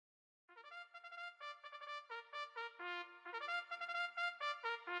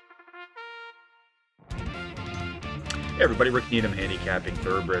Hey everybody, Rick Needham handicapping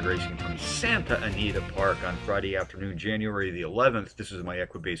thoroughbred racing from Santa Anita Park on Friday afternoon, January the 11th. This is my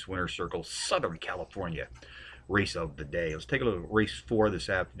Equibase Winter Circle Southern California race of the day. Let's take a look at race 4 this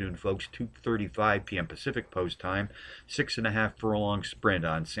afternoon, folks. 2:35 p.m. Pacific Post time. 6.5 furlong sprint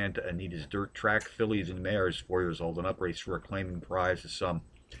on Santa Anita's dirt track. Fillies and mares, 4 years old and up, race for a claiming prize of some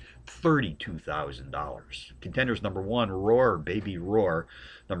 $32,000. Contenders: number 1, Roar, Baby Roar.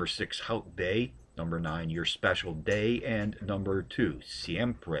 Number 6, Hout Bay. Number 9, Your Special Day. And number 2,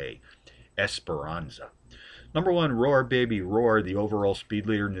 Siempre Esperanza. Number 1, Roar, Baby Roar, the overall speed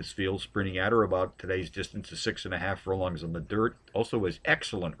leader in this field, sprinting at or about today's distance of 6.5 furlongs on the dirt. Also has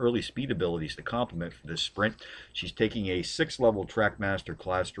excellent early speed abilities to complement for this sprint. She's taking a 6-level Trackmaster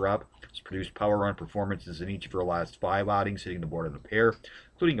class drop. Has produced power run performances in each of her last 5 outings, hitting the board on the pair,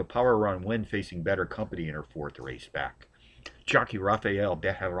 including a power run win facing better company in her 4th race back. Jockey Rafael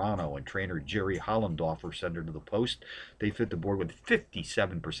Bejarano and trainer Jerry Hollendorfer send her to the post. They fit the board with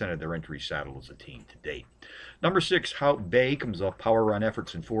 57% of their entry saddle as a team to date. Number 6, Hout Bay, comes off power run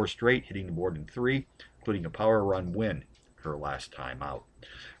efforts in 4 straight, hitting the board in 3, including a power run win her last time out.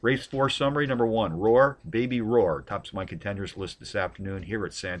 Race 4 summary: number 1, Roar, Baby Roar, tops my contenders list this afternoon here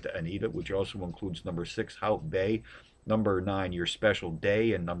at Santa Anita, which also includes number 6, Hout Bay, number 9, Your Special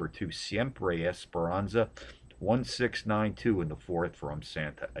Day, and number 2, Siempre Esperanza. 1692 in the 4th from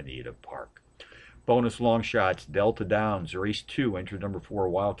Santa Anita Park. Bonus long shots: Delta Downs, race 2, entered number 4,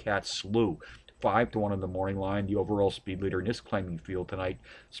 Wildcat Slew, 5-1 on the morning line. The overall speed leader in this claiming field tonight,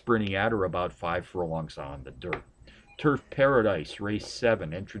 sprinting at or about 5 furlongs on the dirt. Turf Paradise, race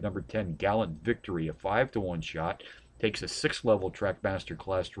 7, entered number 10, Gallant Victory, a 5-1 shot, takes a 6-level Trackmaster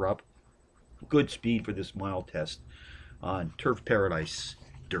class drop. Good speed for this mile test on Turf Paradise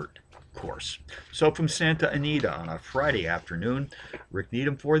dirt course. So from Santa Anita on a Friday afternoon, Rick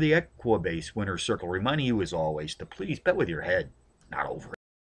Needham for the Equibase Winter Circle, reminding you as always to please bet with your head, not over it.